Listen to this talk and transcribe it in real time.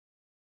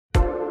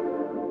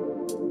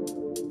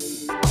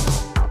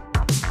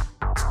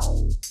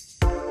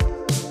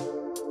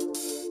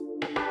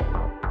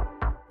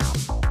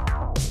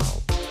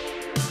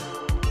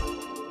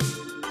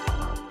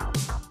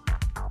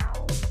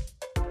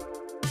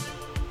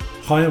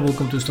Hi and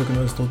welcome to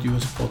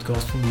StockInvest.us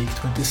podcast for week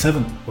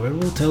 27, where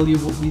we'll tell you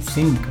what we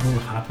think will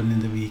happen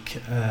in the week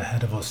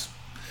ahead of us.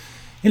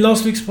 In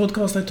last week's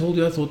podcast I told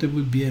you I thought it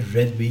would be a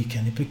red week,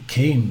 and it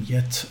became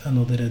yet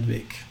another red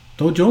week.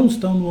 Dow Jones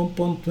down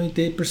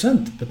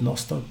 1.28%, but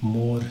Nasdaq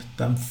more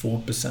than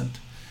 4%.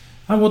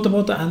 And what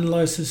about the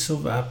analysis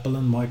of Apple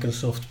and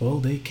Microsoft? Well,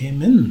 they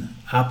came in.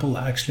 Apple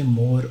actually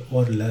more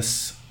or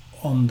less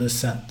on the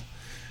cent.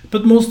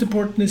 But most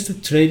important is the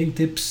trading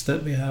tips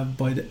that we have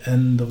by the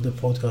end of the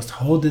podcast.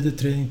 How did the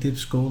trading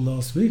tips go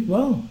last week?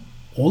 Well,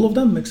 all of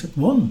them except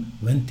one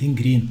went in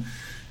green.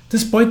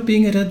 Despite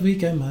being a red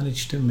week, I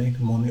managed to make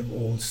money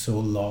also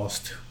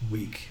last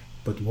week.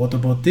 But what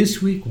about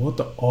this week? What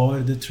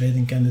are the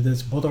trading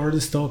candidates? What are the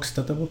stocks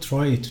that I will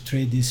try to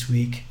trade this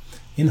week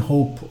in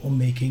hope of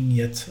making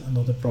yet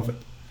another profit?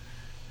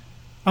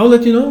 I'll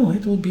let you know,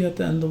 it will be at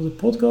the end of the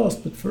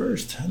podcast, but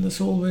first, and as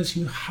always,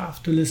 you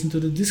have to listen to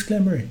the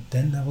disclaimer.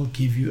 Then I will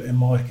give you a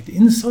market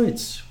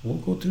insights. We'll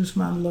go through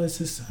some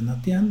analysis, and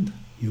at the end,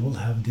 you will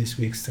have this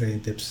week's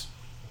trading tips.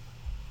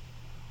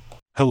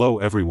 Hello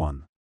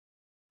everyone.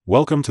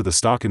 Welcome to the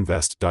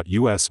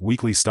StockInvest.us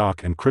weekly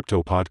stock and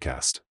crypto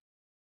podcast.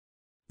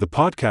 The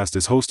podcast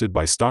is hosted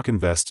by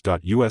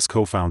StockInvest.us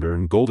co-founder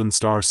and Golden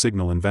Star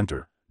Signal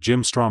inventor,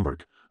 Jim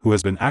Stromberg, who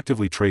has been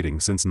actively trading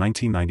since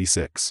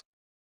 1996.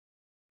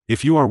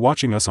 If you are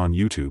watching us on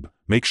YouTube,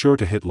 make sure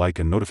to hit like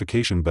and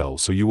notification bell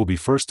so you will be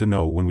first to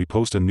know when we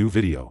post a new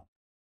video.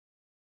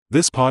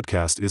 This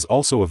podcast is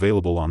also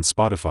available on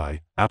Spotify,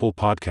 Apple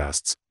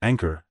Podcasts,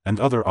 Anchor, and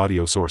other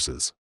audio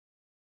sources.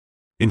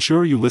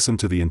 Ensure you listen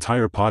to the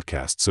entire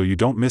podcast so you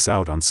don't miss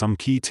out on some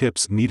key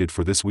tips needed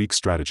for this week's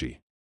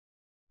strategy.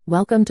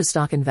 Welcome to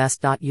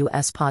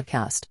StockInvest.us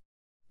podcast.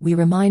 We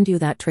remind you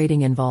that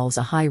trading involves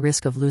a high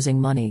risk of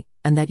losing money,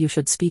 and that you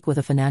should speak with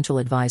a financial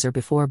advisor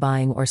before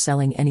buying or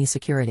selling any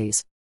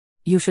securities.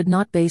 You should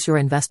not base your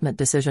investment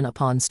decision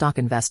upon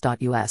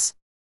StockInvest.us.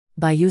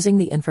 By using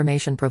the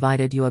information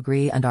provided, you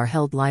agree and are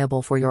held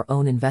liable for your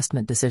own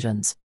investment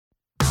decisions.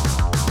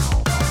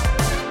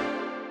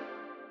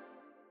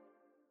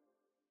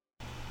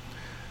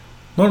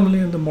 Normally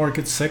in the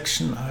market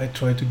section, I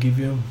try to give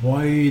you a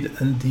wide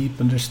and deep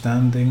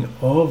understanding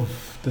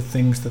of the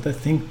things that I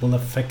think will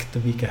affect the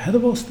week ahead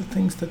of us, the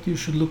things that you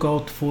should look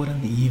out for,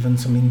 and even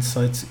some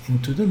insights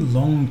into the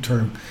long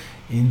term,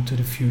 into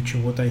the future,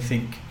 what I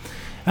think.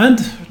 And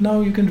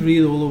now you can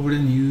read all over the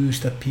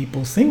news that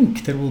people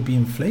think there will be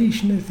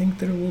inflation, they think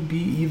there will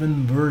be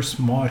even worse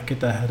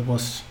market ahead of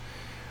us.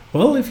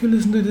 Well, if you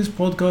listen to this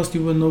podcast,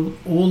 you will know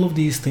all of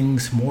these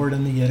things more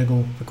than a year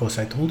ago, because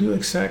I told you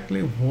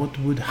exactly what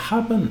would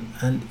happen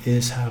and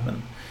is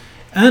happening.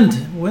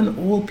 And when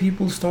all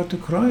people start to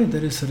cry,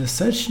 there is a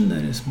recession,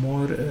 there is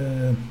more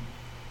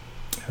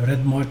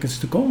red markets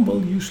to come,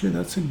 well, usually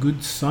that's a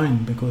good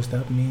sign, because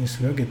that means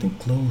we are getting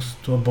close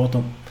to a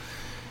bottom.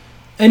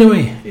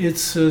 Anyway,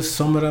 it's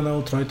summer, and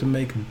I'll try to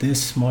make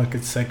this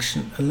market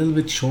section a little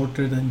bit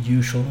shorter than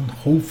usual, and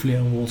hopefully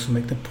I will also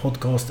make the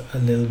podcast a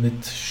little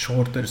bit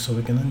shorter so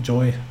we can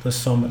enjoy the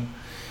summer.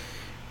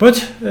 But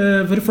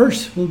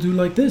first, we'll do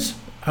like this.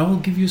 I will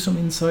give you some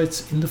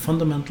insights in the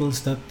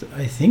fundamentals that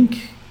I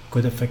think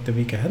could affect the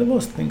week ahead of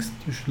us, things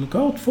that you should look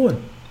out for.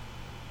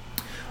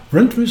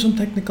 Run through some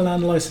technical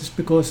analysis,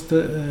 because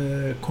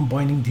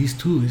combining these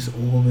two is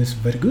always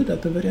very good.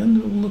 At the very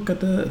end, we'll look at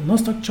the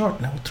Nasdaq chart,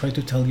 and I will try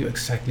to tell you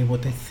exactly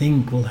what I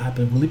think will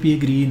happen. Will it be a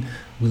green?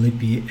 Will it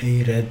be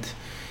a red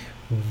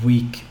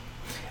week?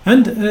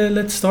 And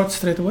let's start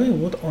straight away.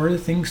 What are the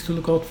things to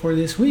look out for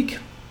this week?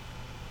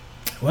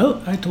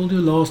 Well, I told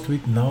you last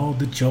week, now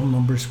the job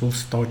numbers will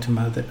start to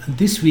matter. And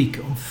this week,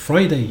 on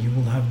Friday, you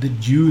will have the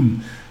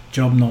June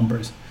job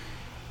numbers.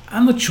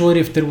 I'm not sure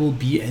if there will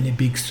be any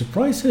big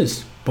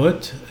surprises,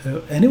 but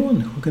anyone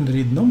who can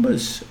read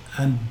numbers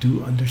and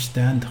do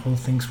understand how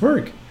things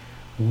work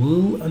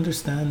will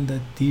understand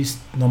that these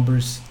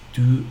numbers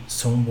do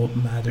somewhat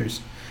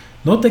matters.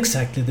 Not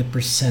exactly the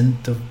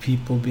percent of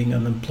people being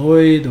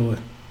unemployed or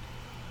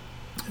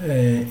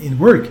in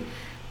work,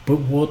 but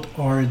what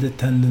are the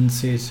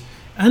tendencies.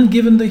 And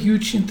given the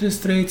huge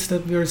interest rates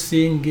that we are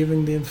seeing,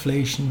 given the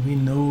inflation, we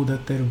know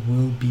that there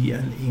will be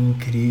an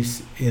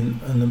increase in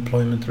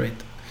unemployment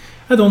rate.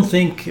 I don't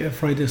think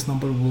Friday's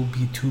number will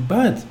be too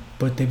bad,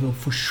 but they will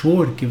for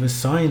sure give a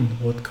sign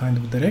what kind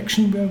of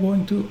direction we are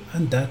going to,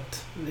 and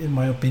that, in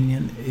my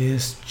opinion,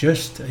 is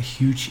just a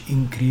huge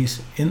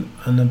increase in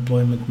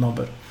unemployment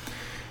number.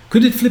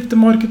 Could it flip the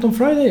market on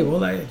Friday?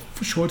 Well, I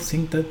for sure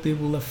think that they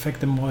will affect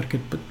the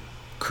market, but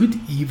could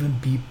even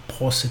be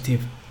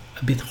positive.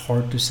 A bit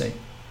hard to say.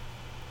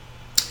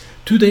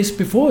 2 days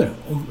before,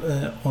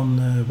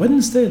 on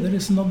Wednesday, there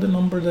is another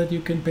number that you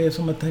can pay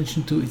some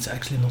attention to. It's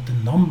actually not the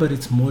number,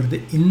 it's more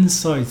the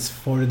insights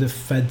for the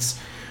Feds.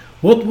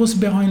 What was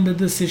behind the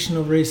decision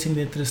of raising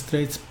the interest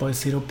rates by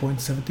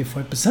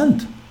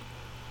 0.75%?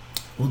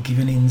 We'll give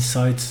you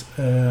insights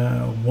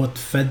what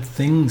Fed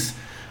thinks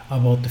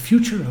about the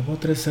future,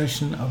 about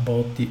recession,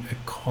 about the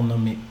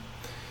economy.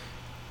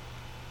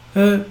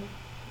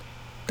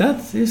 that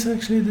is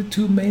actually the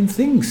two main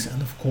things. And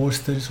of course,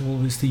 there's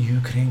always the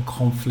Ukraine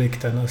conflict.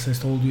 And as I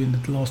told you in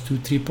the last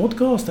 2-3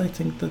 podcasts, I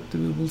think that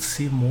we will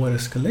see more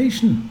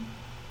escalation.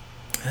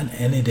 And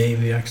any day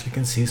we actually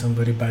can see some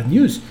very bad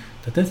news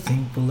that I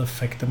think will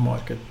affect the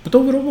market. But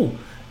overall,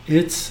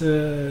 it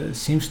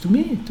seems to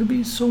me to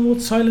be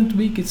somewhat silent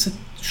week. It's a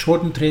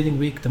shortened trading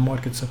week. The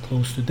markets are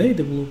closed today.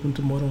 They will open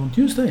tomorrow on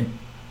Tuesday.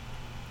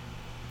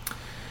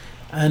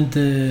 And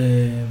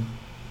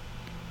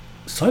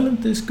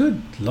silent is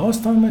good.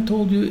 Last time I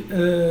told you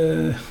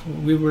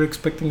we were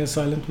expecting a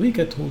silent week,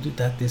 I told you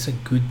that is a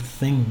good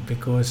thing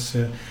because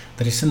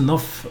there is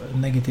enough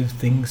negative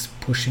things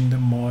pushing the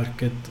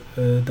market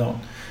down.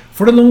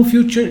 For the long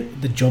future,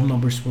 the job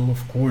numbers will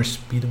of course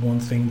be the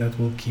one thing that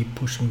will keep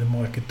pushing the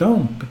market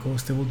down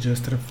because they will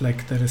just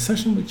reflect the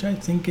recession, which I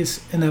think is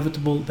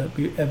inevitable that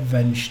we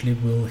eventually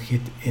will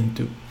hit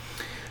into.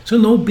 So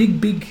no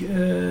big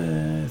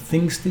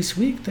things this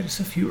week. There's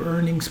a few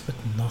earnings, but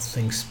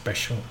nothing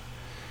special.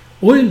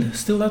 Oil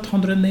still at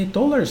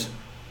 $108,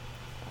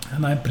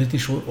 and I'm pretty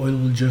sure oil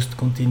will just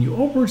continue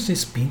upwards.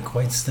 It's been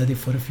quite steady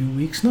for a few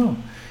weeks now,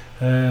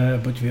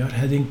 but we are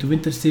heading to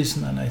winter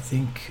season, and I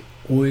think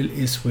oil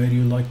is where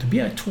you like to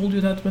be. I told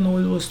you that when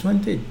oil was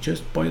 20,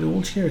 just buy the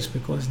oil shares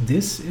because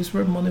this is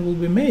where money will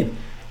be made,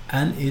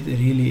 and it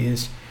really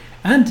is.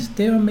 And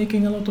they are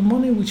making a lot of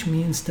money, which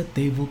means that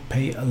they will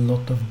pay a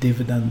lot of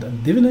dividend.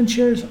 And dividend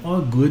shares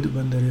are good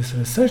when there is a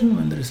recession,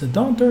 when there is a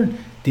downturn.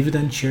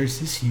 Dividend shares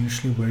is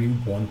usually where you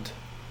want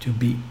to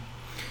be.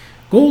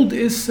 Gold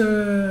is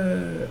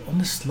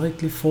on a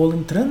slightly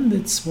falling trend.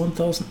 It's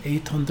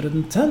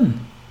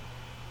 1,810,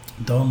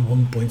 down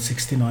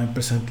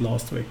 1.69%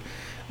 last week.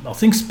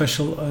 Nothing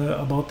special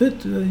about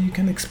it. You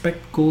can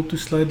expect gold to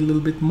slide a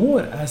little bit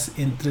more as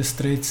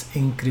interest rates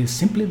increase,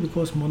 simply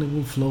because money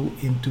will flow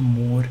into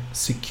more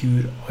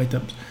secure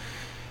items.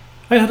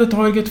 I had a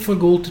target for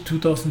gold to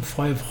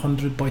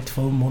 2,500 by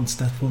 12 months.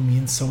 That will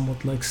mean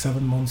somewhat like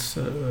 7 months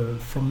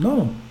from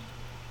now.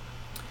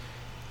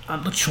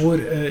 I'm not sure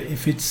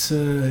if it's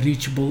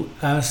reachable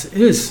as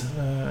is.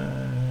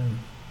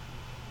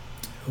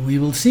 We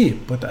will see,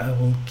 but I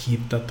will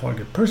keep that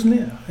target.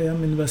 Personally, I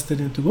am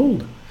invested into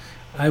gold.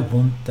 I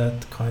want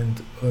that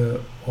kind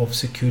of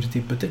security,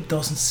 but there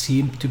doesn't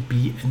seem to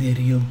be any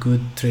real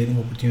good trading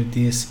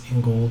opportunities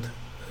in gold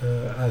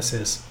as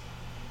is.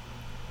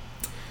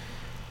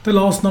 The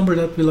last number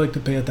that we like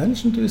to pay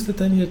attention to is the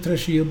 10-year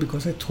Treasury yield,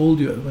 because I told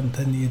you when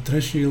 10-year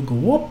Treasury yield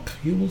go up,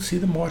 you will see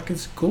the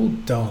markets go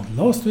down.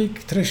 Last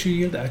week, Treasury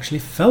yield actually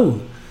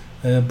fell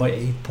by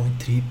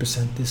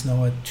 8.3%. It's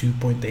now at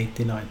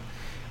 2.89.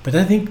 But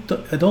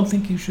I don't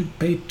think you should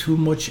pay too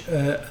much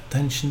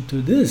attention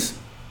to this.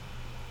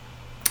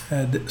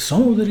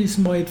 Some of the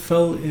reason why it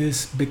fell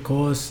is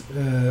because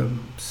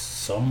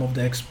some of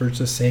the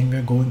experts are saying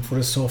we're going for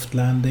a soft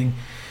landing,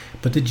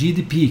 but the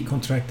GDP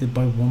contracted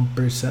by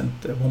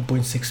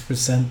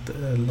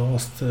 1.6%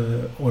 last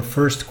or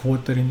first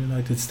quarter in the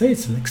United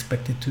States, and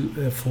expected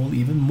to fall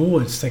even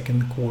more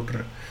second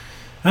quarter.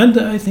 And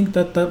I think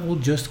that will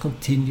just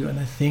continue, and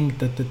I think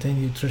that the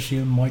 10-year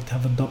Treasury might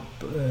have a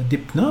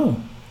dip now,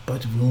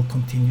 but will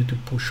continue to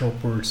push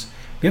upwards.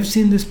 We have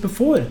seen this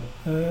before.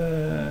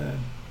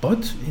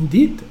 But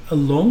indeed,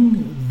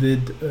 along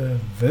with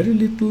very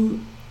little,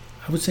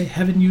 I would say,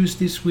 heavy news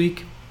this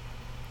week,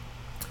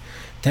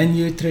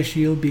 10-year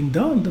Treasury yield being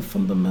down, the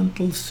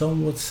fundamentals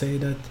somewhat say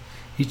that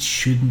it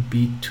shouldn't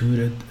be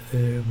too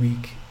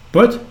weak.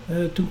 But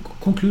to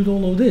conclude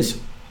all of this,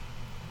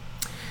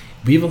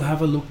 we will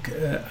have a look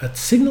at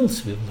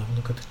signals, we will have a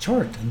look at the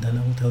chart, and then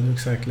I will tell you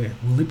exactly,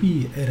 will it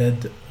be a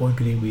red or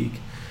green week?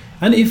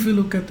 And if we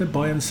look at the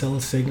buy and sell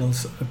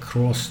signals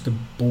across the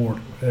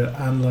board,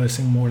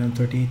 analyzing more than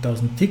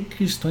 38,000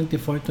 tickers,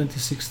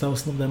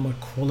 26,000 of them are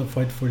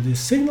qualified for these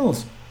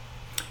signals,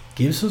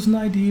 gives us an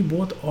idea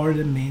what are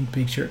the main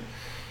picture.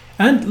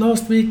 And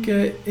last week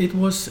it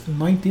was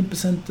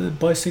 19%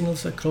 buy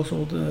signals across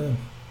all the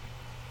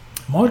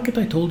market.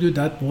 I told you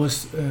that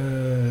was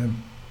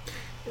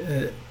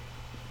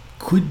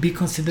could be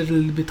considered a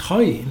little bit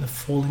high in a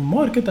falling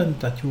market, and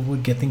that you were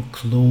getting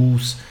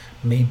close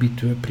maybe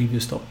to a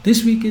previous top.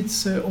 This week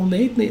it's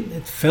only 18.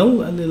 It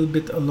fell a little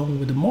bit along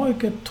with the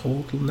market,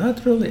 total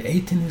naturally.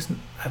 18 is,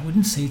 I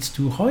wouldn't say it's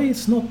too high.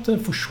 It's not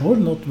for sure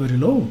not very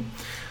low,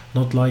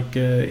 not like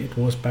it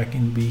was back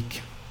in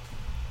week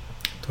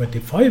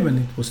 25 when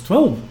it was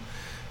 12.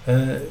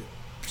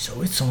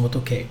 So it's somewhat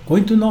okay.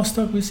 Going to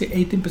Nasdaq, we see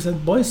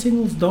 18% buy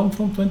signals, down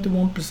from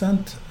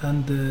 21%,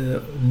 and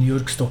the New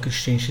York Stock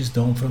Exchange is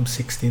down from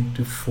 16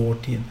 to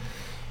 14.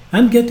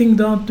 And getting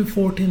down to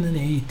 14 and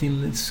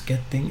 18, it's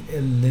getting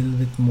a little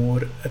bit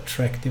more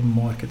attractive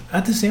market.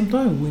 At the same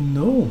time, we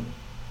know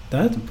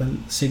that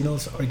when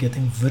signals are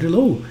getting very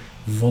low,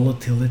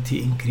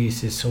 volatility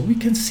increases. So we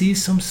can see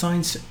some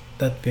signs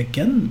that we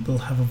again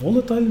will have a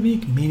volatile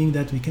week, meaning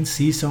that we can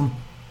see some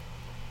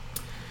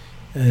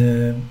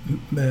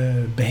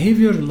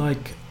behavior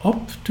like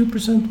up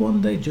 2%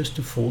 one day just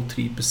to fall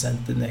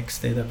 3% the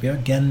next day, that we are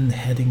again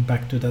heading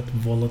back to that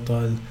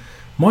volatile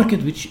market,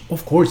 which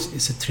of course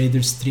is a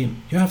trader's dream.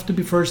 You have to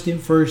be first in,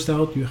 first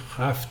out. You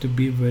have to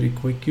be very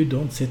quick. You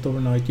don't sit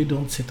overnight. You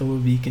don't sit over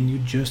a week, and you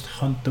just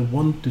hunt the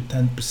 1 to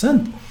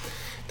 10%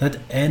 that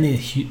any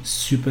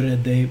super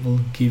red day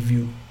will give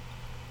you.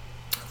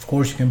 Of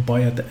course, you can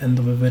buy at the end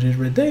of a very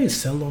red day,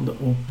 sell on the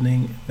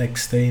opening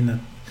next day in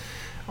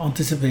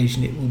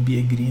anticipation it will be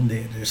a green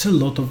day. There's a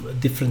lot of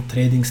different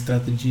trading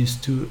strategies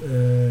to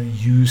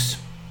use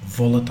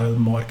volatile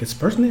markets.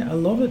 Personally, I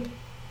love it.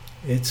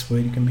 It's where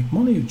you can make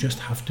money. You just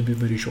have to be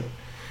very short.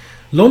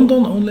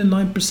 London only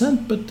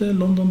 9%, but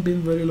London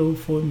been very low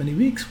for many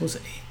weeks, was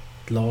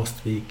 8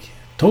 last week.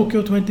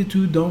 Tokyo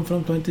 22 down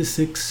from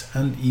 26,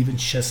 and even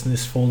Shenzhen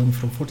is falling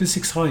from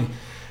 46 high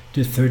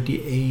to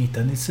 38,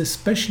 and it's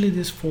especially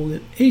this fall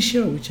in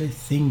Asia which I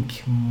think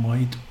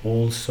might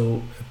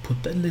also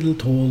put a little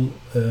toll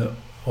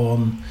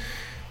on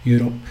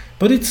Europe.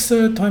 But it's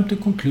time to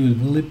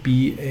conclude. Will it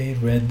be a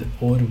red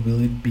or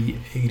will it be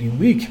a green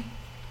week?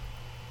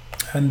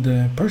 And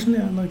personally,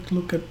 I like to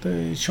look at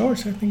the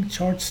charts. I think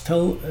charts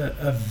tell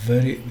a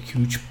very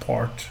huge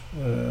part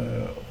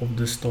of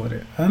the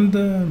story. And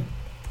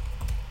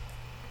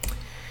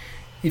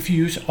if you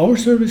use our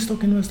service,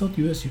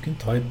 stockinvest.us, you can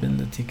type in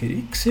the ticker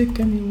IXIC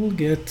and you will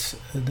get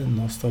the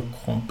Nasdaq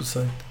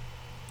Composite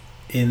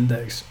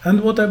Index.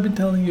 And what I've been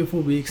telling you for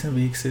weeks and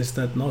weeks is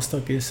that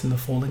Nasdaq is in a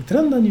falling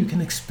trend, and you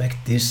can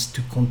expect this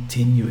to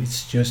continue.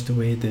 It's just the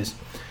way it is.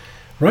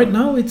 Right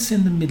now it's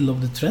in the middle of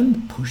the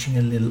trend, pushing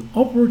a little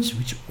upwards,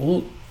 which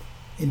all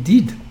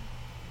indeed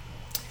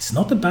it's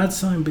not a bad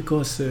sign,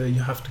 because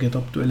you have to get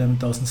up to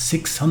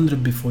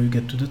 11,600 before you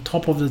get to the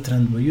top of the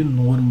trend, where you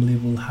normally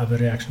will have a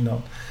reaction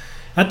down.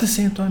 At the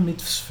same time,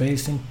 it's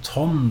facing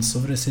tons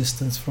of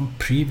resistance from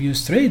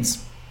previous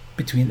trades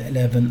between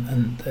 11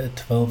 and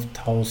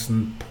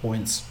 12,000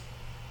 points.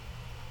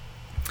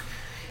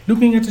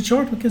 Looking at the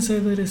chart, we can say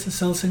there is a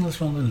sell signals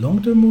from the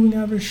long-term moving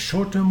average,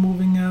 short-term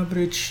moving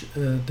average.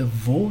 The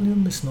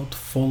volume is not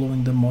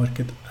following the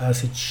market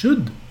as it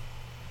should.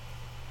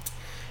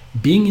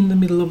 Being in the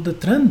middle of the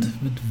trend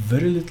with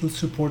very little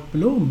support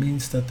below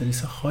means that there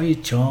is a high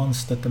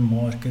chance that the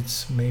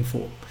markets may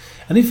fall.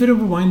 And if you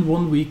rewind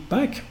 1 week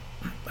back,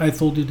 I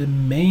told you the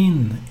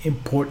main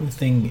important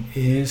thing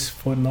is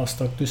for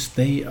Nasdaq to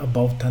stay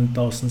above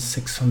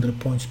 10,600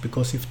 points,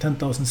 because if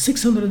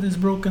 10,600 is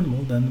broken,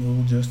 well, then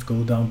we'll just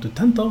go down to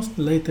 10,000,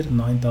 later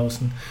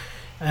 9,000,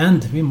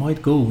 and we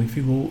might go, if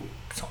you go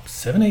some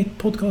 7-8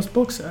 podcast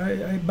box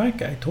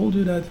I told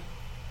you that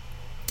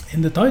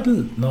in the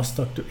title,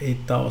 Nasdaq to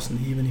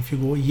 8,000. Even if you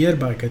go a year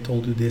back, I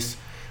told you this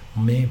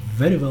may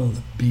very well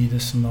be the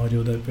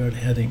scenario that we're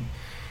heading.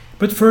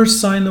 But first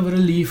sign of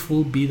relief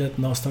will be that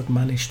Nasdaq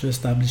managed to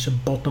establish a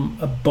bottom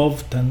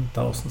above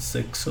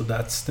 10,006, so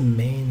that's the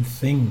main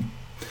thing.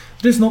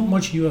 There's not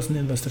much you as an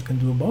investor can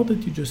do about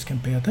it. You just can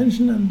pay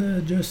attention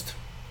and just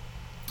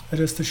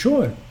rest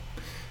assured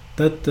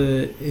that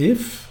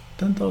if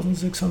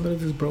 10,600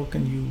 is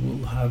broken, you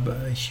will have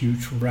a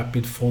huge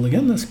rapid fall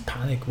again, as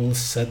panic will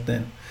set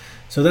in.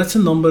 So that's a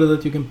number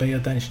that you can pay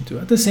attention to.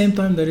 At the same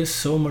time, there is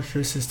so much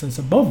resistance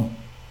above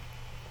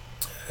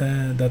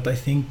that I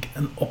think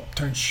an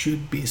upturn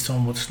should be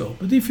somewhat slow.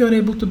 But if you are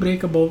able to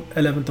break above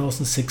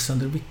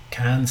 11,600, we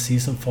can see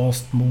some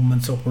fast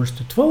movements upwards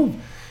to 12,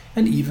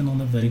 and even on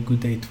a very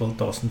good day,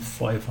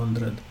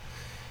 12,500.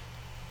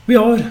 We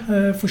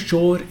are for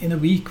sure in a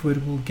week where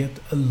we'll get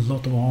a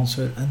lot of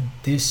answer, and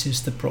this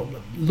is the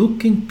problem.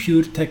 Looking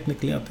pure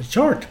technically at the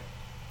chart,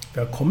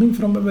 we are coming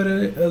from a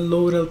very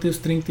low relative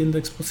strength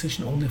index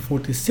position. Only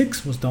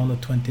 46 was down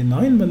at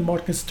 29 when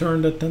markets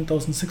turned at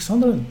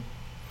 10,600.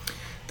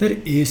 There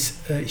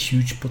is a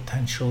huge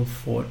potential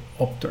for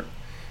upturn.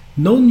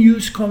 No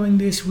news coming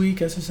this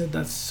week, as I said,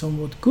 that's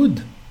somewhat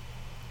good.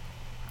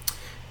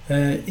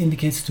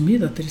 Indicates to me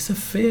that there is a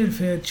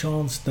fair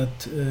chance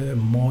that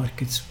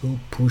markets will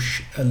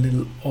push a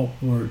little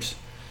upwards.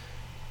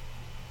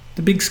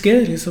 The big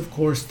scare is, of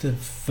course, the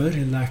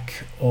very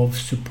lack of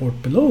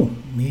support below,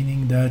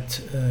 meaning that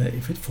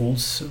if it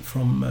falls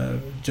from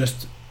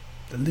just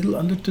a little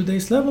under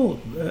today's level,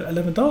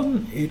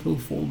 11,000, it will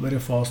fall very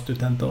fast to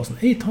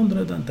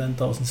 10,800, and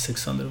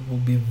 10,600 will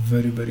be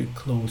very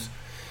close.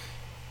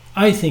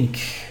 I think,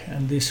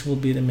 and this will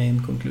be the main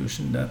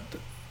conclusion, that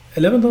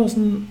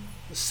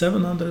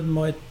 11,700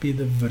 might be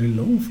the very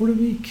low for the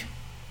week.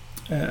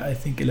 I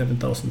think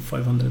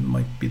 11,500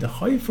 might be the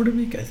high for the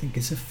week. I think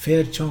it's a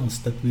fair chance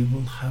that we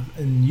will have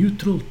a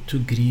neutral to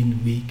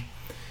green week.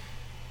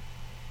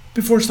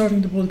 Before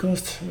starting the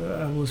podcast,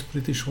 I was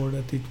pretty sure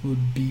that it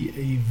would be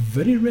a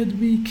very red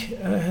week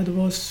ahead of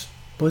us,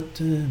 but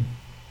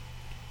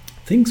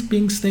things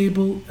being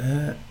stable,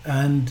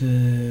 and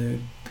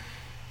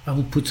I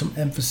will put some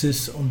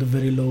emphasis on the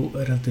very low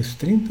relative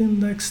strength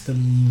index. The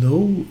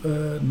low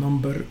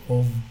number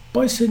of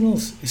buy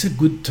signals is a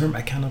good term.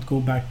 I cannot go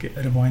back,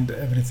 rewind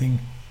everything,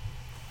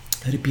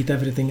 repeat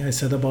everything I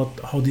said about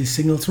how these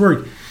signals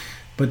work.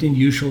 But in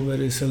usual,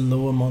 there is a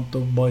low amount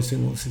of buy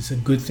signals. It's a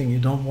good thing. You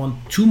don't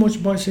want too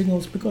much buy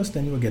signals, because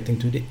then you are getting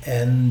to the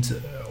end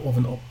of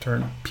an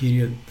upturn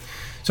period.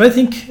 So I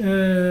think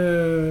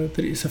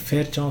there is a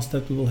fair chance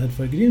that we will head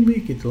for a green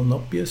week. It will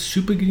not be a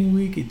super green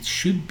week. It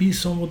should be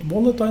somewhat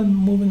volatile,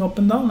 moving up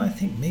and down. I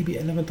think maybe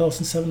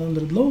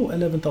 11,700 low,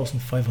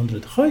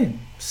 11,500 high,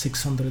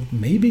 600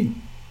 maybe.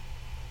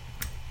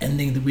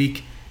 Ending the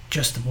week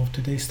just above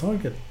today's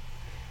target.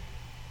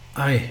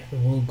 I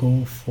will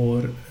go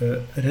for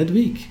a red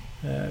week,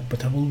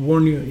 but I will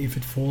warn you, if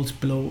it falls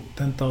below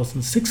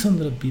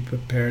 10,600, be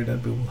prepared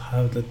that we will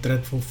have the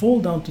dreadful fall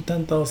down to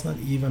 10,000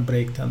 and even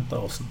break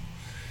 10,000.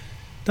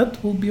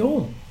 That will be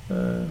all.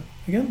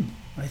 Again,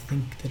 I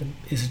think there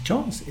is a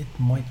chance it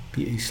might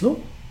be a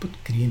slow but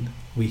green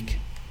week.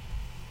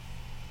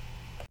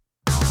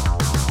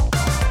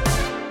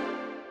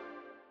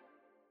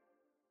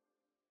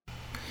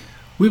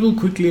 We will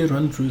quickly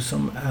run through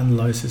some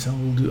analysis, and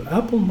we'll do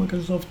Apple,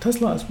 Microsoft,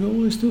 Tesla as we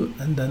always do,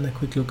 and then a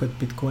quick look at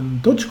Bitcoin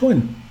and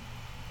Dogecoin.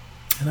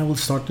 And I will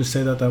start to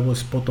say that I was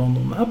spot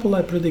on Apple.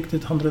 I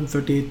predicted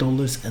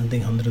 $138,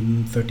 ending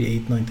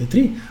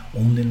 $138.93,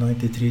 only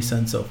 93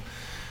 cents off.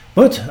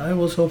 But I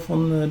was off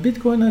on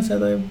Bitcoin. I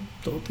said I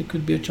thought there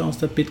could be a chance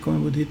that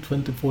Bitcoin would hit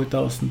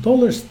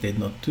 $24,000. Did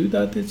not do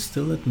that. It's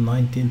still at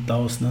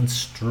 19,000 and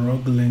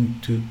struggling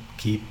to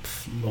keep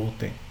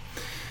floating.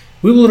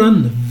 We will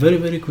run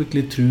very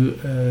quickly through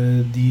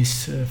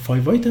these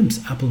 5 items: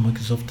 Apple,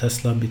 Microsoft,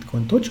 Tesla,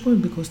 Bitcoin,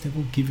 Dogecoin, because they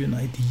will give you an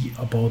idea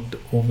about the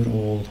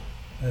overall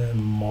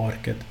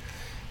market.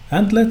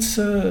 And let's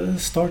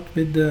start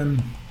with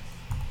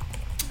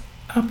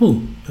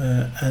Apple.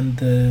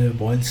 And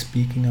while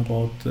speaking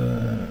about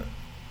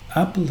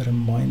Apple,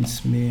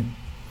 reminds me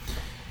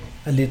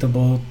a little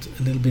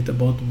bit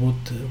about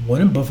what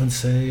Warren Buffett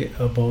say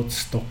about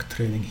stock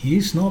trading. He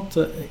is not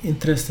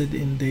interested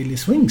in daily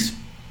swings.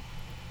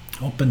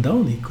 Up and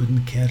down, he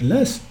couldn't care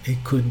less. He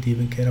couldn't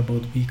even care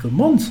about week or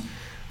months.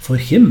 For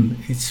him,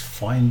 it's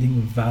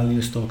finding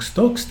value stocks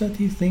that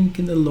he think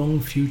in the long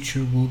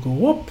future will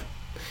go up,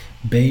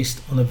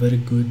 based on a very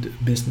good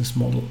business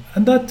model.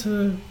 And that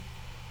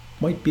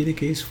might be the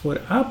case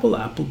for Apple.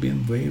 Apple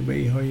being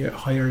way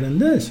higher than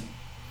this.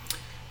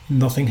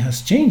 Nothing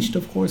has changed.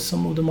 Of course,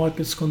 some of the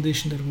market's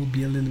condition, there will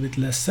be a little bit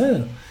less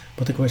sale.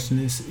 But the question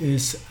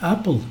is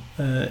Apple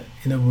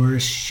in a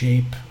worse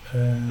shape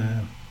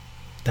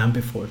than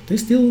before? They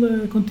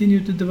still continue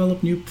to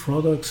develop new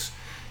products.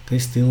 They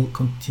still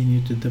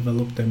continue to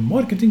develop their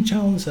marketing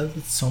channels, and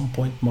at some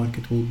point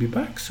market will be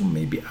back. So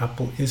maybe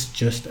Apple is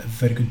just a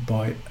very good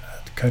buy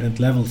at current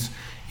levels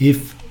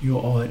if you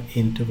are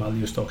into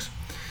value stocks.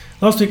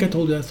 Last week I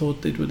told you I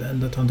thought it would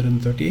end at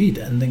 138,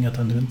 ending at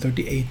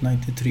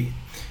 138.93.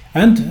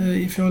 And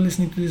if you are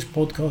listening to this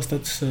podcast,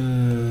 that's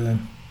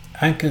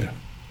Anchor,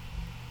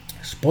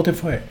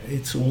 Spotify.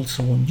 It's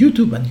also on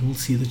YouTube, and you will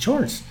see the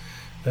charts.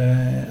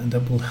 And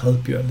that will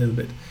help you a little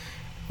bit.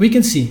 We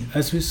can see,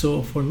 as we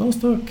saw for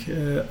Nasdaq,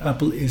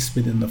 Apple is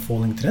within a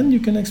falling trend. You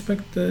can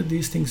expect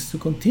these things to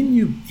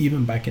continue.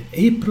 Even back in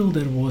April,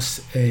 there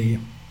was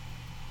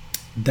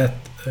that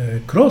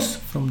cross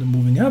from the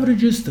moving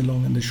averages, the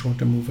long and the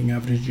shorter moving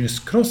averages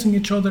crossing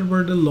each other,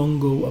 where the long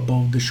go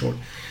above the short.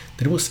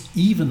 There was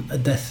even a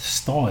Death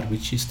Star,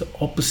 which is the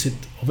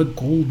opposite of a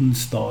golden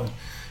star,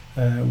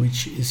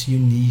 which is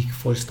unique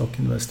for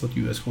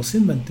StockInvest.us, was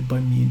invented by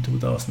me in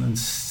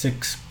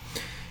 2006.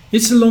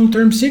 It's a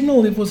long-term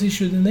signal. It was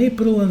issued in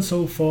April, and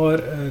so far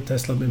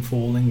Tesla been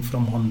falling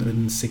from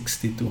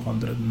 160 to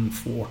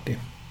 140.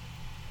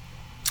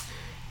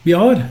 We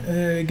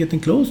are getting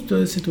close to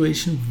a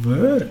situation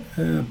where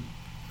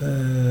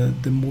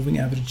the moving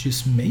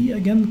averages may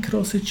again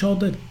cross each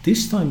other.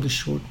 This time the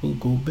short will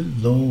go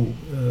below,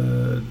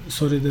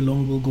 the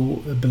long will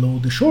go below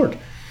the short,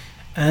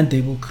 and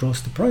they will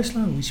cross the price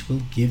line, which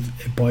will give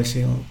a buy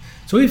signal.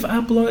 So if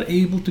Apple are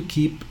able to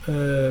keep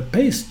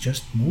pace,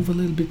 just move a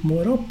little bit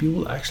more up, you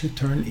will actually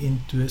turn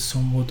into a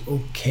somewhat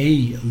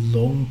okay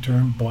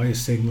long-term buy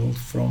signal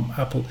from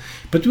Apple.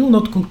 But we will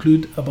not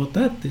conclude about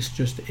that. This is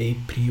just a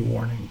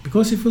pre-warning,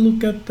 because if you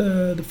look at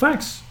the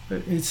facts,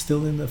 it's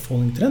still in the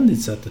falling trend.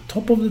 It's at the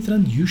top of the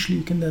trend. Usually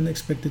you can then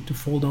expect it to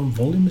fall down.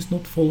 Volume is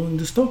not following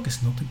the stock.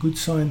 It's not a good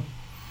sign.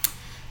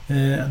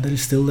 And there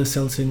is still the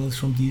sell signals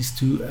from these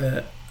two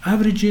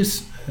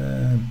averages.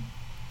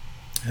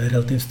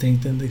 Relative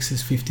strength index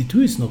is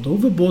 52. It's not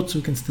overbought, so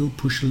we can still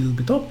push a little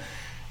bit up,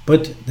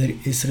 but there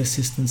is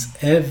resistance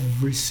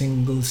every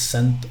single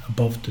cent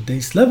above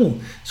today's level,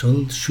 so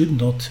it should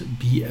not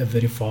be a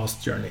very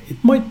fast journey.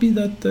 It might be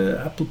that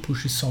Apple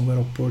pushes somewhere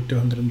upward to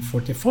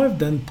 145,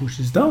 then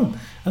pushes down,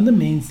 and the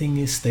main thing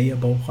is stay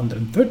above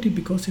 130,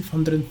 because if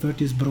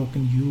 130 is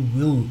broken, you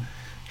will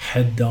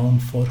head down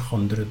for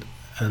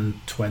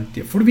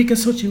 120. For the week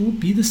as such, it will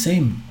be the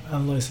same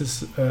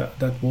analysis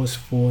that was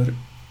for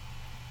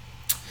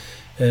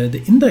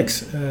the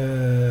index.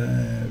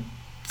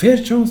 Fair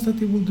chance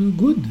that it will do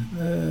good,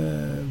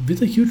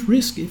 with a huge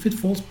risk. If it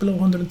falls below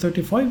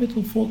 135, it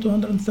will fall to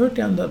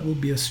 130, and that will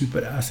be a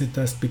super acid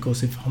test,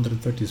 because if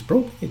 130 is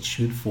broken, it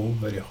should fall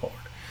very hard.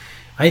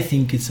 I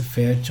think it's a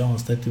fair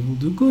chance that it will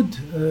do good,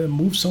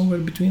 move somewhere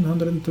between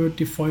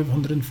 135,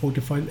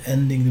 145,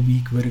 ending the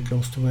week very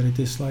close to where it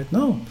is right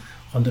now.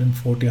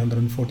 140,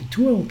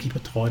 142. I will keep a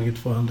target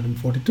for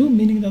 142,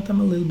 meaning that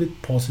I'm a little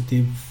bit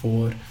positive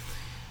for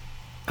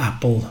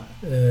Apple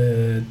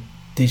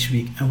this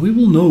week, and we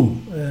will know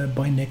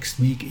by next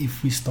week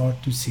if we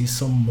start to see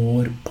some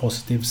more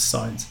positive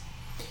signs.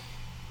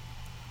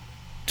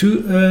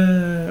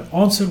 To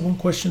answer one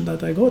question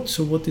that I got,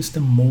 so what is the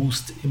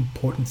most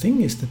important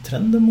thing? Is the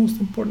trend the most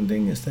important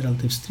thing? Is the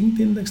relative strength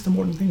index the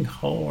important thing?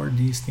 How are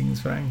these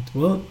things ranked?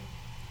 Well,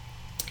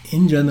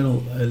 in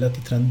general, let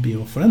the trend be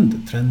your friend.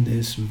 The trend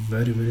is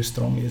very, very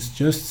strong. It's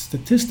just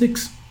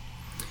statistics,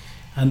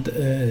 and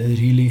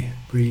really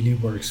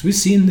works. We've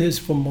seen this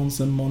for months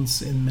and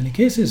months in many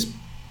cases,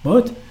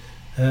 but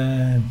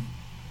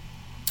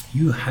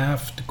you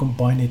have to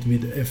combine it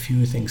with a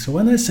few things. So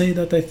when I say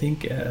that I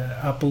think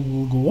Apple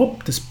will go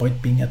up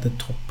despite being at the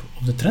top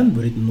of the trend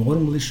where it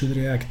normally should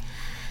react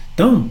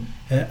down,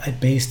 I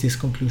base this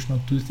conclusion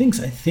on two things.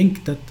 I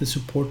think that the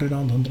support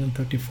around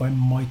 135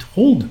 might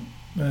hold,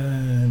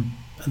 and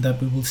that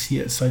we will see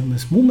a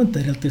sideways movement.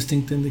 The relative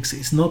strength index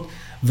is not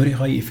very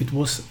high. If it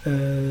was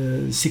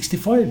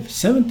 65,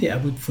 70, I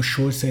would for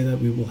sure say that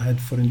we will head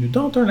for a new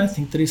downturn. I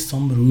think there is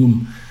some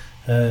room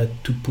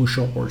to push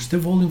upwards. The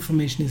volume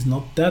formation is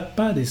not that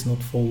bad. It's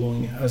not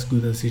following as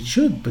good as it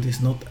should, but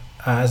it's not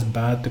as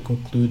bad to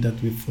conclude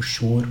that we for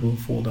sure will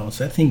fall down.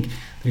 So I think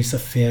there is a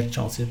fair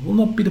chance. It will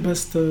not be the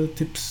best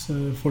tips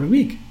for the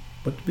week,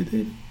 but with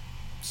a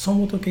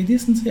somewhat okay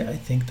decency, I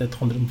think that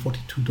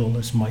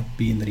 $142 might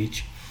be in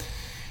reach.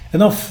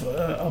 Enough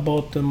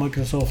about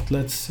Microsoft.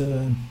 Let's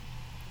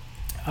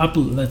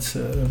Apple. Let's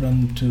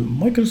run to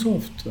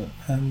Microsoft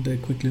and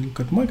quickly look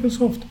at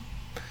Microsoft.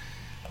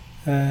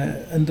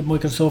 And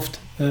Microsoft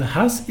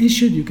has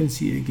issued, you can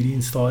see a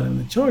green star in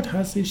the chart,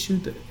 has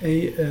issued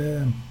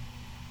a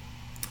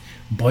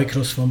buy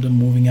cross from the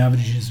moving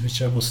averages,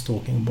 which I was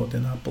talking about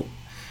in Apple.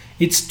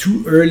 It's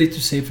too early to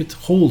say if it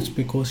holds,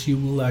 because you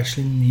will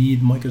actually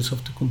need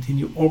Microsoft to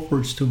continue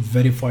upwards to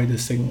verify the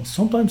signals.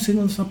 Sometimes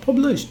signals are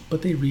published,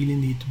 but they really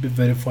need to be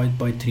verified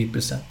by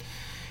 3%.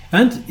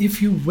 And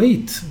if you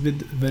wait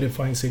with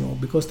verifying signal,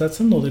 because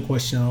that's another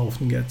question I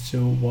often get, so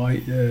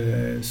why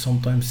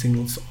sometimes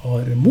signals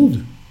are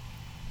removed,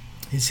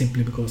 it's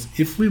simply because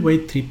if we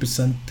wait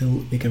 3%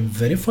 till we can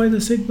verify the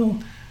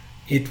signal,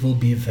 it will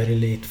be very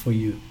late for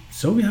you.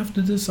 So we have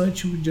to decide,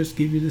 should we just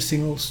give you the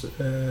signals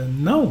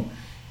now,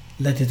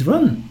 let it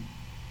run,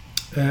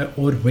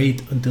 or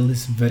wait until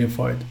it's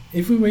verified.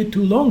 If we wait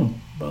too long,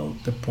 well,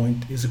 the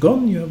point is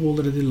gone. You have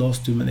already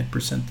lost too many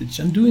percentage.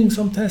 And doing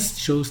some tests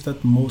shows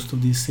that most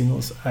of these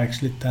signals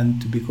actually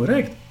tend to be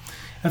correct.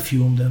 A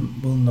few of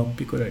them will not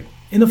be correct.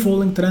 In a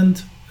falling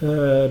trend,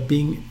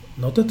 being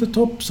not at the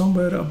top,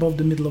 somewhere above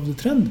the middle of the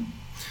trend,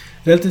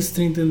 relative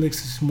strength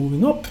index is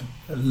moving up.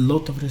 A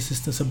lot of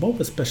resistance above,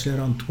 especially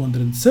around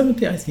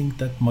 270. I think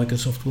that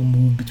Microsoft will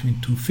move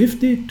between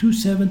 250,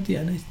 270,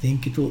 and I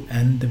think it will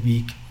end the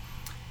week.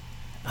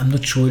 I'm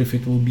not sure if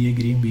it will be a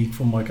green week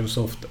for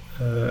Microsoft.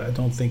 I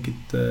don't think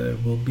it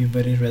will be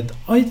very red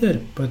either,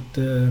 but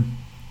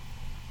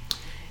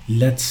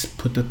let's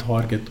put a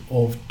target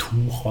of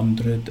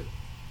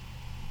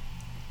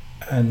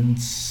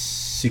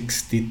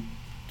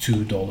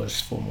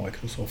 $262 for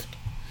Microsoft.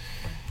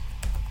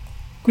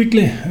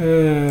 Quickly,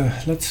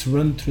 let's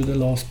run through the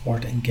last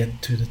part and get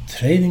to the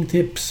trading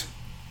tips,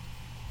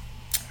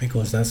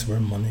 because that's where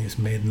money is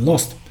made and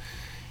lost.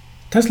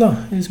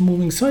 Tesla is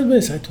moving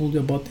sideways. I told you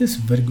about this.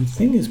 Very good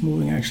thing. It's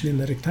moving actually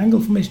in a rectangle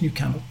formation. You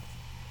cannot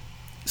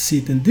see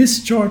it in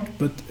this chart,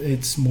 but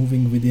it's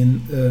moving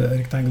within a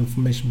rectangle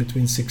formation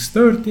between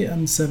 630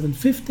 and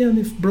 750. And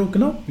if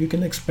broken up, you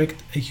can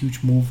expect a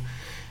huge move,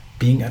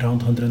 being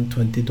around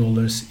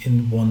 $120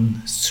 in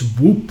one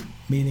swoop,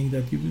 meaning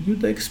that you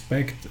would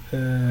expect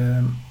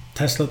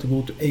Tesla to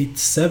go to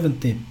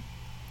 870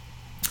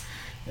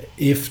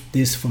 if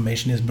this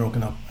formation is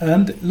broken up.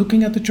 And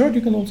looking at the chart, you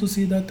can also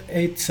see that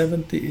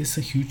 870 is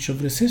a huge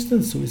of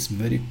resistance, so it's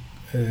very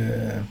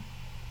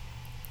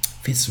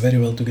fits very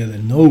well together.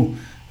 No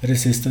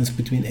resistance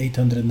between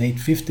 800 and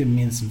 850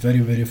 means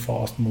very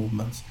fast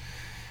movements.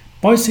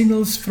 Buy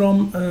signals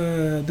from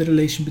the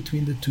relation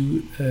between the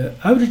two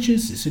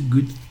averages is a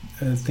good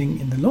thing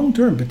in the long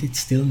term, but it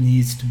still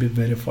needs to be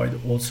verified.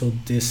 Also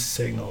this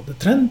signal, the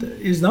trend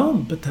is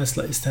down, but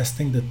Tesla is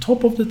testing the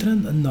top of the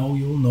trend, and now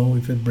you'll know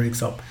if it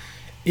breaks up.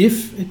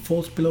 If it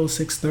falls below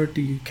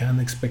 630, you can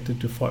expect it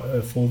to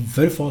fall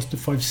very fast to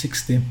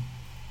 560,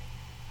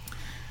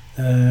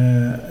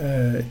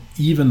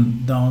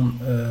 even down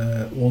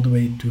all the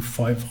way to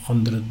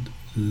 500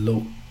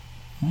 low.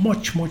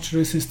 Much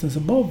resistance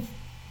above.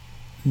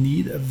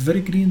 Need a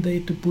very green day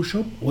to push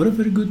up, or a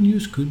very good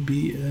news could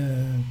be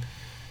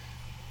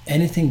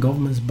anything,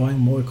 governments buying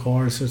more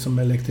cars or some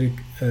electric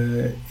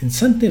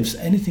incentives,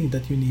 anything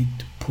that you need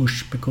to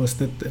push, because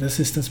that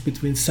resistance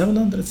between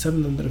 700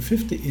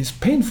 750 is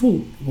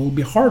painful. It will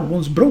be hard.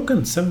 Once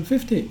broken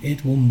 750,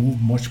 it will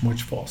move much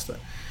faster.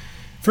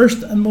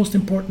 First and most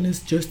important is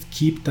just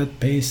keep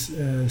that pace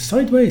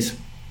sideways.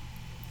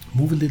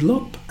 move a little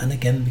up, and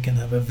again we can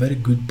have a very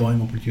good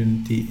buying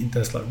opportunity in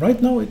Tesla.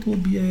 Right now it will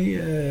be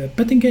a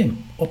betting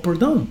game, up or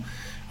down.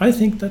 I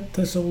think that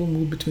Tesla will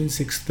move between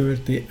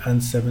 630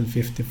 and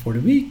 750 for the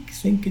week. I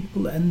think it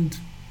will end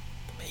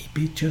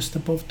maybe just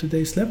above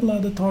today's level. I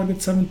had a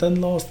target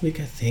 710 last week.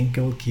 I think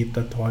I will keep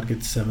that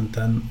target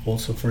 710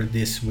 also for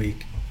this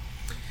week.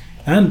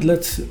 And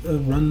let's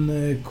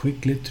run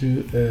quickly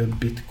through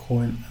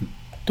Bitcoin and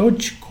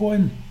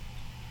Dogecoin.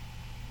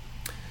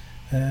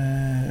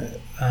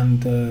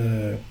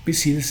 And we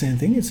see the same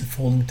thing. It's a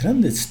falling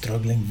trend. It's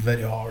struggling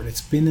very hard.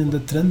 It's been in the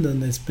trend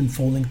and it's been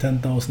falling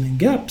 10,000 in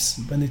gaps.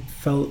 When it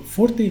fell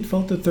 40, it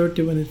fell to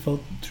 30. When it fell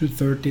through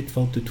 30, it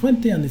fell to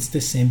 20. And it's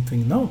the same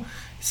thing now.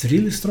 It's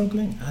really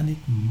struggling, and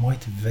it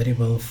might very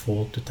well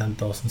fall to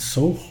 10,000.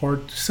 So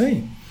hard to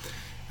say.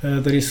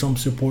 There is some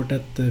support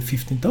at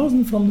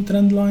 15,000 from the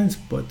trend lines,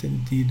 but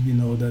indeed we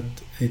know that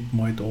it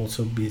might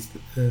also be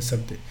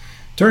 70.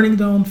 Turning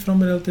down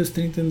from relative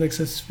strength index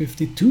as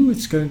 52,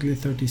 it's currently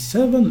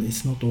 37.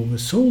 It's not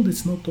oversold,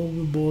 it's not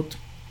overbought.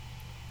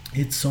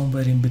 It's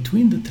somewhere in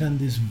between. The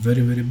trend is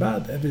very, very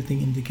bad.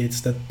 Everything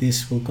indicates that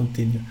this will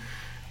continue.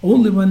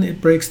 Only when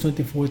it breaks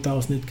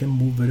 24,000 it can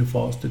move very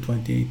fast to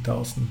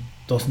 28,000.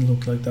 Doesn't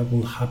look like that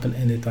will happen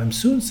anytime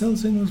soon. Sell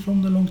signals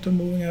from the long-term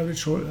moving average,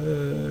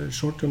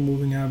 short-term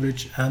moving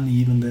average, and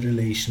even the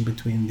relation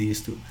between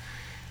these two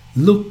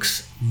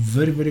looks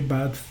very, very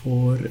bad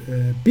for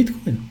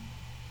Bitcoin.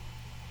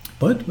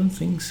 But when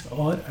things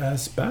are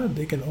as bad,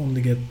 they can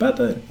only get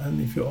better. And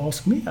if you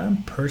ask me,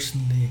 I'm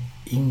personally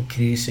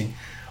increasing.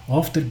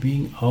 After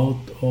being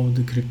out of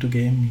the crypto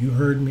game, you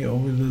heard me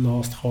over the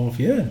last half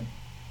year.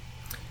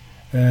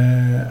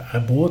 I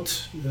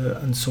bought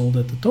and sold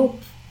at the top.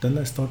 Then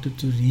I started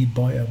to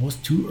rebuy. I was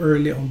too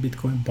early on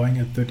Bitcoin, buying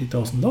at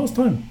 30,000 last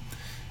time.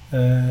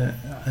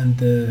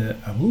 And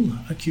I will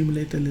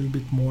accumulate a little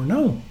bit more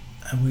now.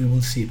 And we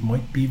will see. It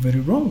might be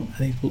very wrong,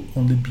 and it will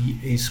only be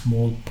a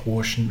small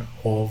portion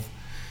of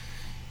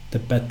the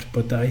bet.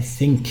 But I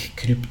think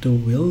crypto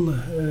will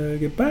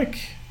get back.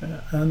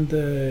 And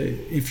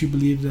if you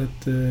believe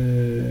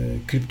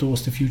that crypto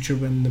was the future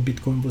when the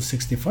Bitcoin was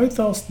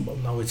 65,000, well,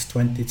 now it's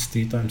 20, it's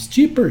 3 times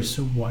cheaper.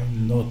 So why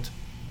not?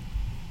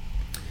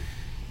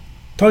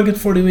 Target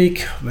for the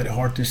week, very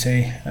hard to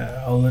say.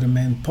 I'll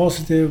remain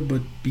positive,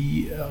 but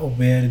be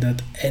aware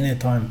that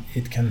anytime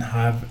it can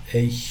have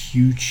a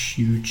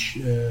huge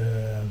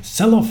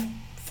sell-off,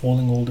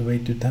 falling all the way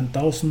to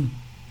 10,000.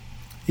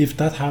 If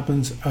that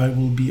happens, I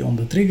will be on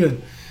the trigger.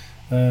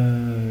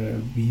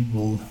 We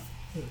will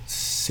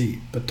see.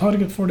 But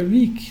target for the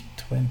week,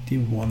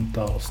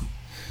 21,000.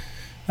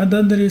 And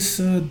then there is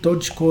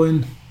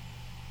Dogecoin.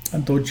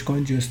 And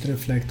Dogecoin just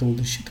reflect all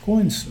the shit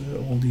coins,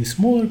 all these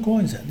smaller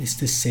coins, and it's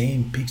the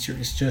same picture.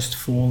 It's just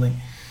falling.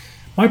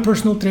 My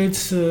personal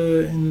trades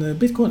in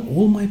Bitcoin,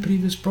 all my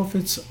previous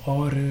profits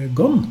are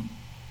gone,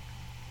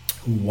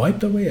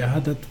 wiped away. I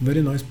had that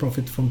very nice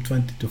profit from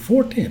 20 to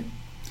 40.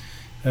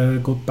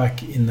 Got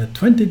back in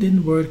 20,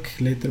 didn't work.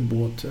 Later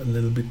bought a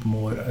little bit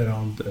more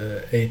around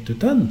 8 to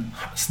 10.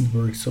 Hasn't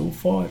worked so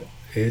far.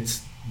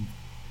 It's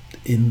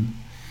in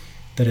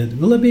the red.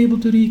 Will I be able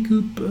to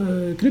recoup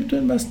crypto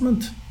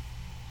investment?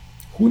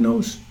 Who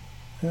knows?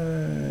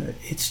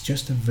 It's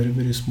just a very,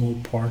 very small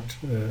part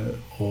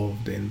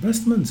of the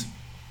investments.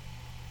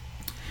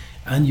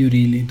 And you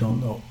really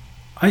don't know.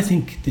 I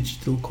think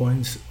digital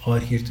coins are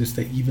here to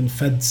stay. Even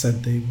Fed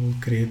said they will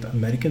create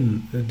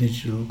American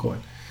digital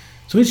coin.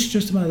 So it's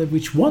just a matter of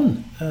which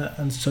one.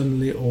 And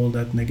suddenly all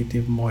that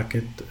negative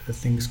market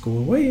things go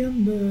away,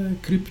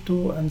 and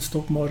crypto and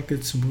stock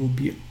markets will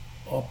be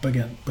up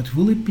again. But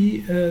will it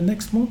be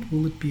next month?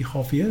 Will it be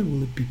half a year?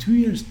 Will it be 2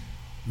 years?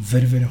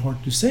 Very, very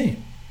hard to say.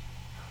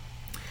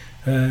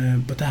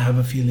 But I have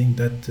a feeling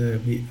that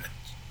we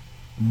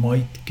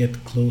might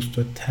get close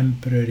to a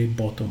temporary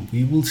bottom.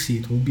 We will see.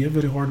 It will be a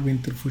very hard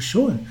winter for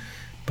sure.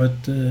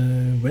 But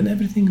when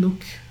everything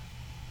looks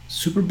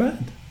super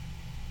bad,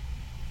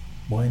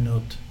 why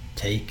not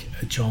take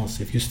a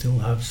chance if you still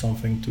have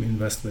something to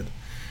invest with?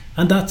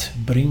 And that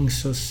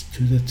brings us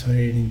to the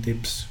trading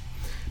tips.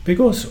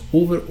 Because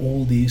over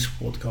all these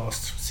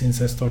podcasts,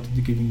 since I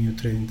started giving you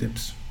trading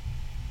tips,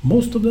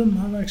 most of them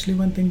have actually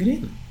went in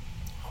green.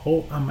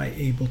 How am I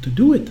able to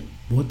do it?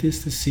 What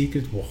is the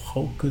secret? Well,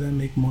 how could I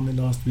make money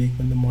last week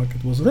when the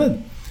market was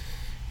red?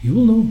 You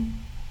will know,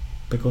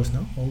 because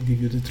now I'll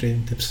give you the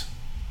trading tips.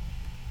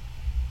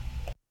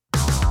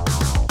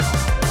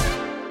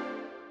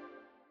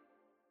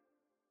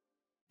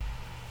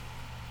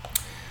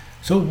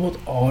 So what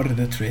are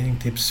the trading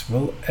tips?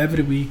 Well,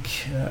 every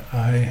week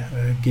I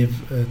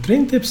give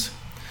trading tips,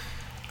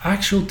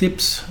 actual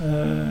tips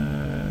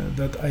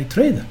that I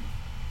trade.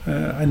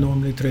 I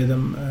normally trade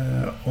them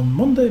on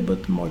Monday,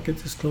 but the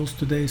market is closed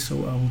today,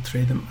 so I will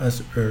trade them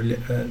as early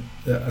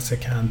as I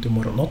can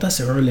tomorrow. Not as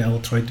early, I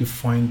will try to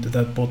find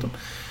that bottom.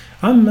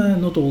 I'm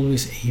not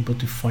always able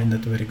to find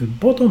that very good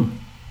bottom.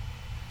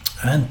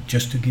 And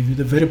just to give you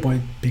the very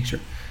wide picture,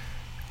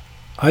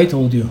 I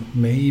told you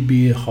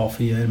maybe half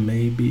a year,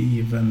 maybe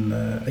even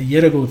a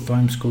year ago,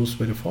 times goes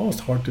very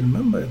fast, hard to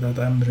remember, that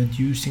I'm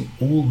reducing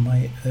all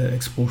my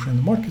exposure in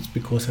the markets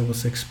because I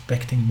was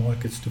expecting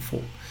markets to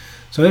fall.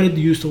 So I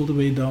reduced all the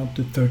way down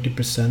to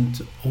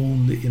 30%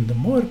 only in the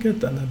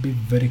market, and I'll be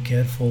very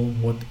careful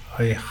what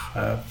I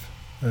have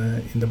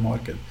in the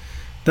market.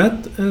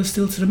 That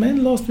still remains.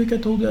 Last week I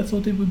told you I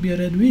thought it would be a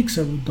red week,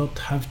 so I would not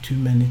have too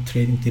many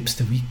trading tips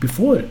the week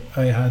before.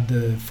 I had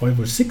 5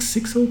 or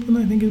 6 open,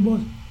 I think it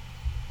was,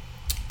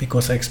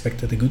 because I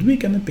expected a good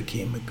week, and it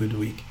became a good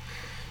week.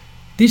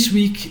 This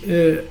week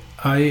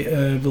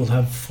I will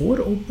have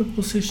 4 open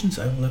positions.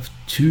 I will have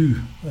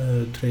 2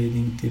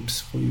 trading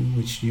tips for you,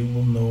 which you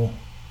will know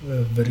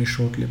very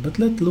shortly. But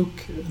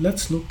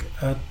let's look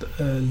at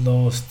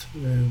last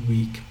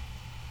week.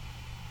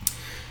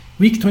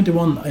 Week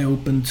 21 I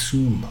opened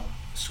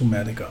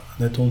Zomedica,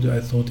 and I told you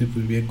I thought it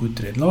would be a good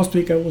trade. Last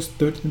week I was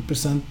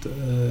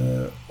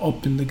 13%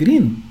 up in the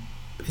green.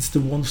 It's the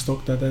one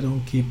stock that I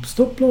don't keep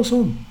stop loss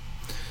on.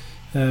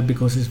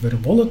 Because it's very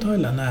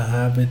volatile, and I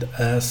have it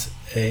as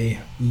a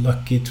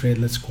lucky trade,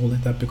 let's call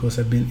it that, because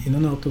I've been in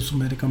and out of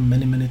Zomedica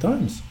many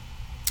times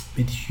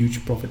with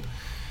huge profit.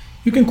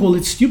 You can call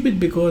it stupid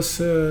because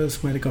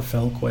Zomedica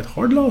fell quite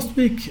hard last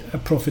week. A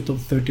profit of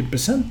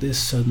 13% is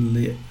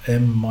suddenly a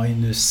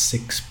minus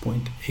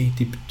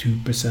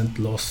 6.82%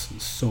 loss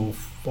so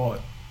far.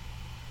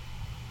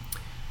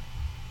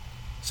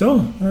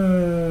 So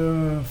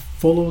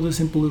follow the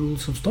simple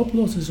rules of stop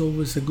loss is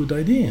always a good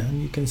idea,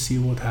 and you can see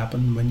what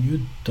happened when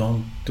you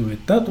don't do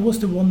it. That was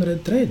the one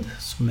red trade.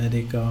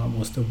 Zomedica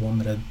was the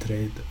one red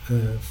trade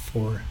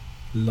for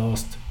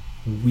last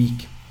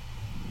week.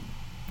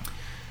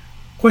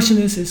 Question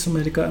is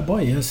Zomedica a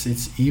buy? Yes,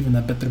 it's even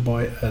a better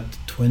buy at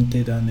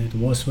 20 than it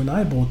was when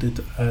I bought it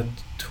at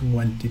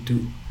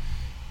 22.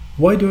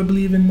 Why do I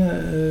believe in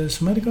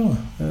Zomedica?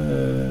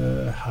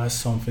 Has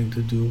something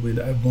to do with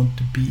I want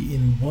to be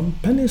in one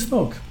penny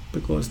stock,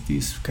 because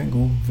these can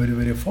go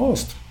very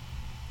fast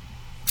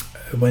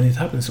when it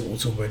happens,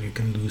 also where you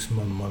can lose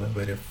money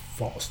very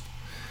fast.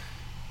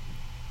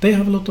 They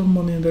have a lot of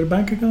money in their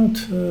bank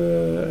account.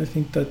 I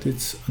think that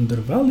it's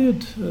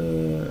undervalued,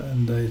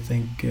 and I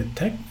think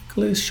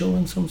technically is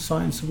showing some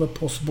signs of a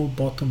possible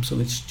bottom, so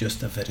it's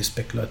just a very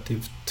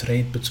speculative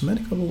trade. But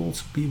Zomedica will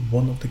also be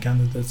one of the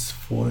candidates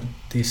for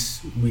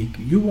this week.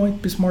 You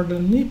might be smarter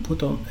than me,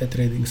 put on a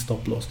trading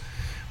stop loss.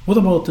 What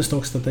about the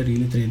stocks that I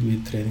really trade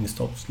with trading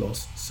stop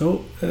loss?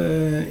 So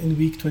in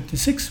week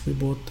 26 we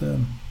bought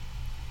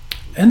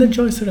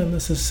Energizer, and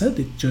as I said,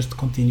 it just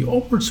continued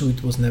upwards, so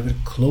it was never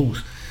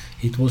closed.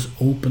 It was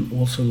open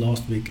also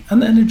last week,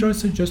 and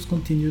Energizer just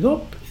continued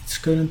up. It's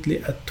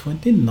currently at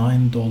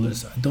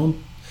 $29. I'm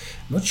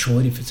not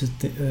sure if it's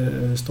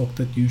a stock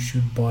that you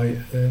should buy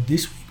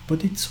this week,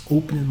 but it's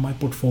open in my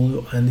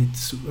portfolio, and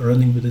it's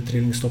running with a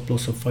trailing stop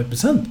loss of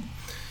 5%.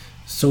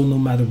 So no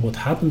matter what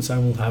happens, I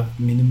will have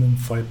minimum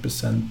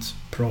 5%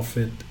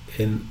 profit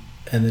in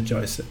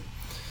Energizer.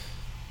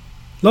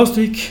 Last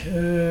week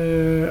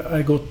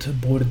I got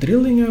Borr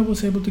Drilling. I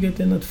was able to get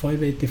in at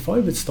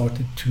 585. It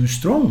started too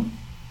strong.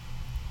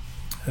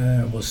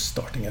 Was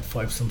starting at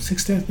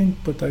 560 I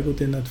think, but I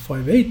got in at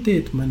 580.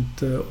 It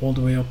went all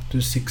the way up to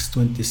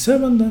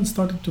 627, then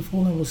started to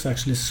fall. I was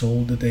actually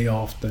sold the day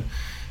after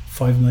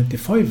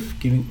 595,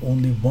 giving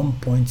only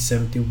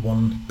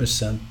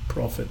 1.71%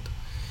 profit.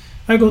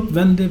 I got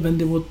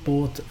Vendi was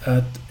bought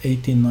at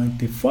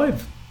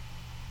 1895,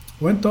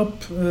 went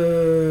up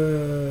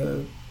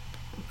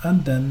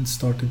and then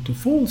started to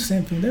fall.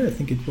 Same thing there. I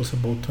think it was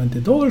about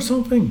 $20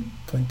 something,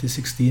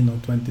 2016 or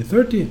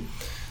 2030.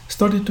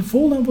 Started to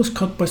fall and was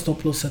cut by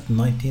stop loss at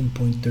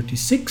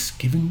 19.36,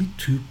 giving me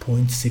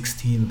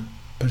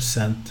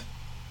 2.16%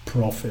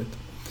 profit.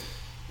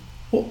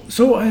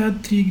 So I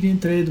had 3 green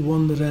trade,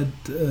 1 red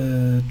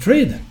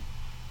trade,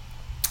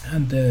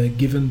 and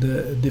given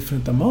the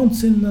different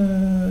amounts in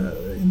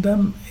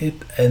them,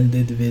 it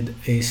ended with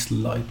a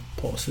slight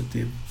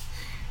positive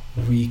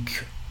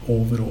week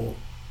overall.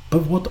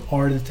 But what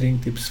are the trading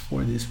tips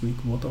for this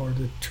week? What are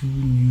the 2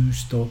 new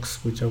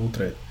stocks which I will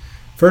trade?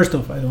 First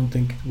off, I don't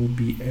think it will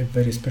be a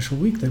very special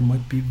week. There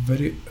might be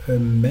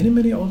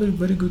many other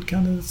very good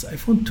candidates. I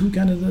found 2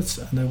 candidates,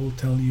 and I will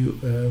tell you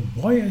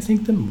why I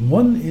think them.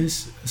 One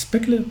is a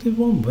speculative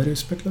one, very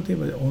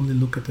speculative. I only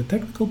look at the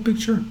technical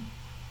picture.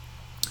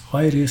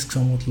 High risk,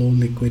 somewhat low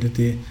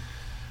liquidity,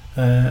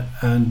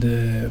 and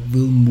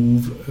will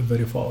move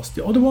very fast.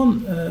 The other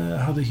one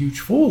had a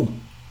huge fall.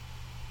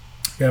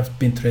 We have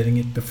been trading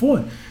it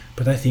before,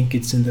 but I think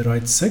it's in the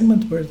right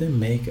segment where they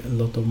make a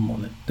lot of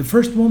money. The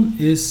first one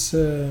is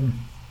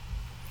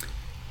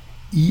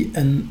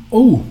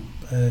ENO.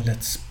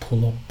 Let's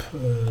pull up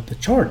the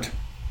chart.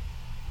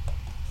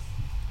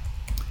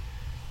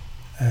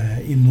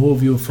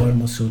 Inovio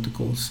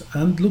Pharmaceuticals,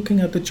 and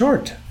looking at the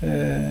chart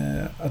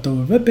at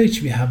our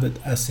webpage, we have it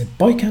as a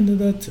buy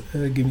candidate,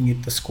 giving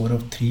it a score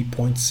of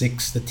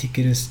 3.6. The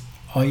ticker is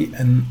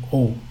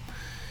INO.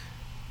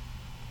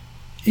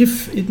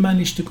 If it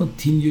managed to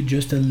continue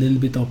just a little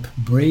bit up,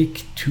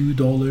 break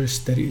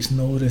 $2, there is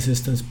no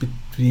resistance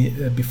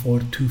before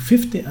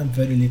 250 and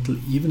very little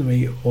even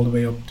way all the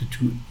way up to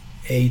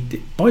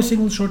 280. Buy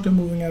signal, short-term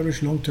moving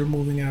average, long-term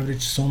moving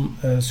average, some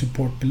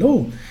support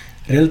below.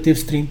 Relative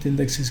strength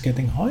index is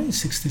getting high,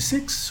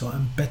 66, so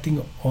I'm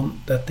betting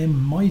on that there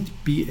might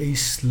be a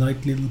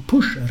slight little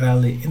push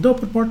rally. In the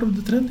upper part of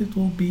the trend, it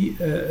will be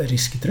a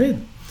risky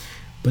trade.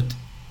 But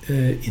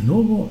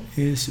Innovo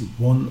is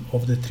one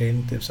of the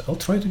trading tips. I'll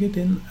try to get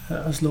in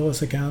as low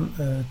as I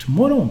can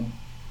tomorrow.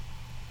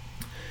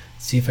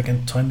 See if I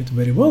can time it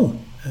very well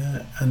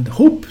and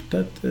hope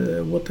that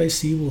what I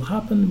see will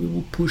happen. We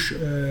will push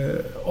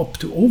up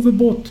to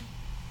overbought.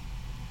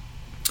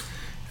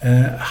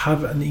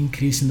 Have an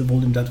increase in the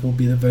volume. That will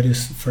be the very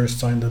first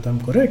sign that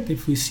I'm correct.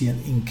 If we see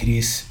an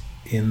increase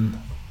in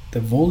the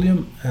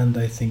volume, and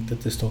I think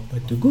that the stock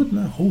might do good, and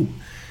I hope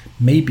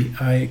maybe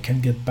I can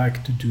get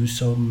back to do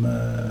some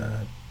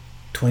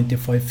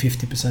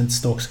 25-50%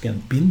 stocks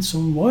again. Been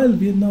some while.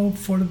 We now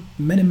for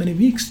many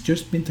weeks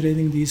just been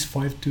trading these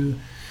 5 to,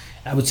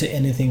 I would say,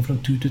 anything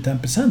from 2 to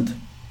 10%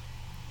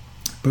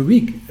 per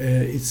week.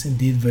 It's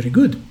indeed very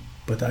good,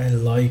 but I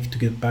like to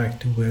get back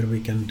to where we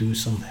can do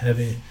some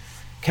heavy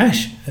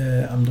cash.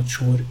 I'm not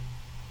sure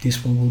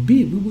this one will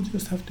be. We will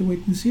just have to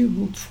wait and see.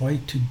 We'll try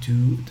to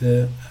do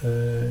the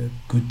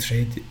good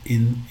trade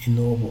in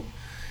Innovo.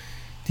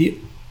 The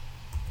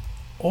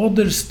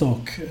other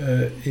stock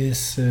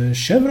is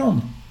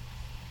Chevron,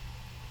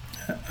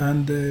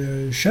 and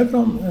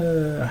Chevron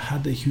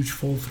had a huge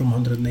fall from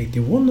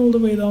 181 all the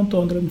way down to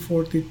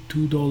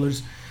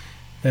 $142,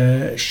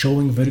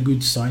 showing very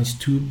good signs.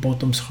 Two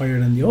bottoms higher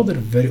than the other,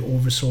 very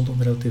oversold on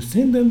relative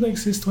strength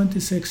index is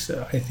 26.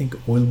 I think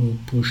oil will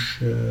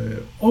push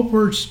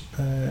upwards,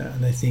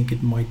 and I think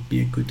it might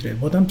be a good trade.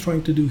 What I'm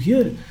trying to do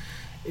here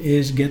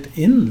is get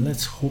in.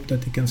 Let's hope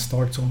that it can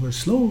start somewhere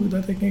slow,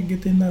 that I can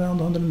get in around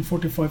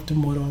 145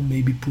 tomorrow and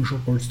maybe push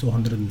upwards to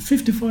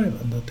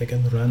 155, and that I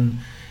can run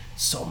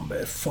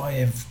somewhere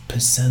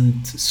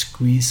 5%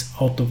 squeeze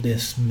out of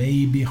this,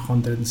 maybe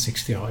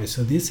 160 high.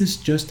 So this is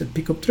just a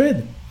pickup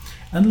trade.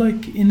 And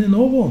like in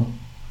Innovo,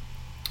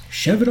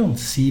 Chevron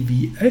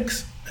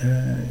CVX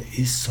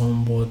is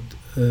somewhat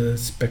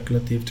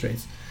speculative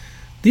trades.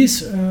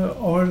 These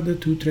are the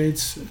two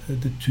trades,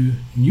 the two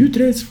new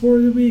trades for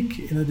the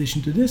week. In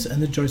addition to this,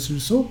 Energizer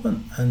is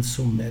open and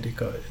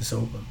Zomedica is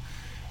open.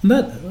 And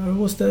that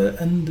was the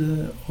end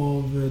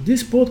of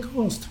this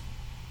podcast.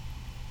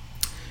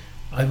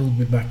 I will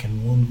be back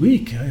in 1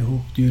 week. I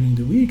hope during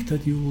the week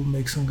that you will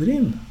make some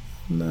green.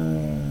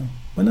 And,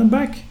 when I'm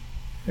back,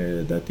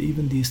 that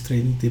even these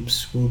trading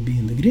tips will be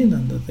in the green,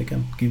 and that I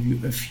can give you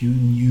a few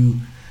new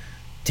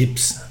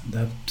tips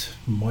that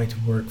might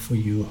work for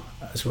you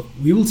as well.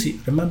 We will see.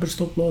 Remember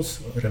stop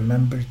loss,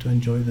 remember to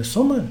enjoy the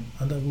summer,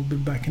 and I will be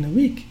back in a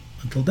week.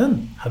 Until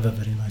then, have a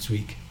very nice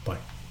week. Bye.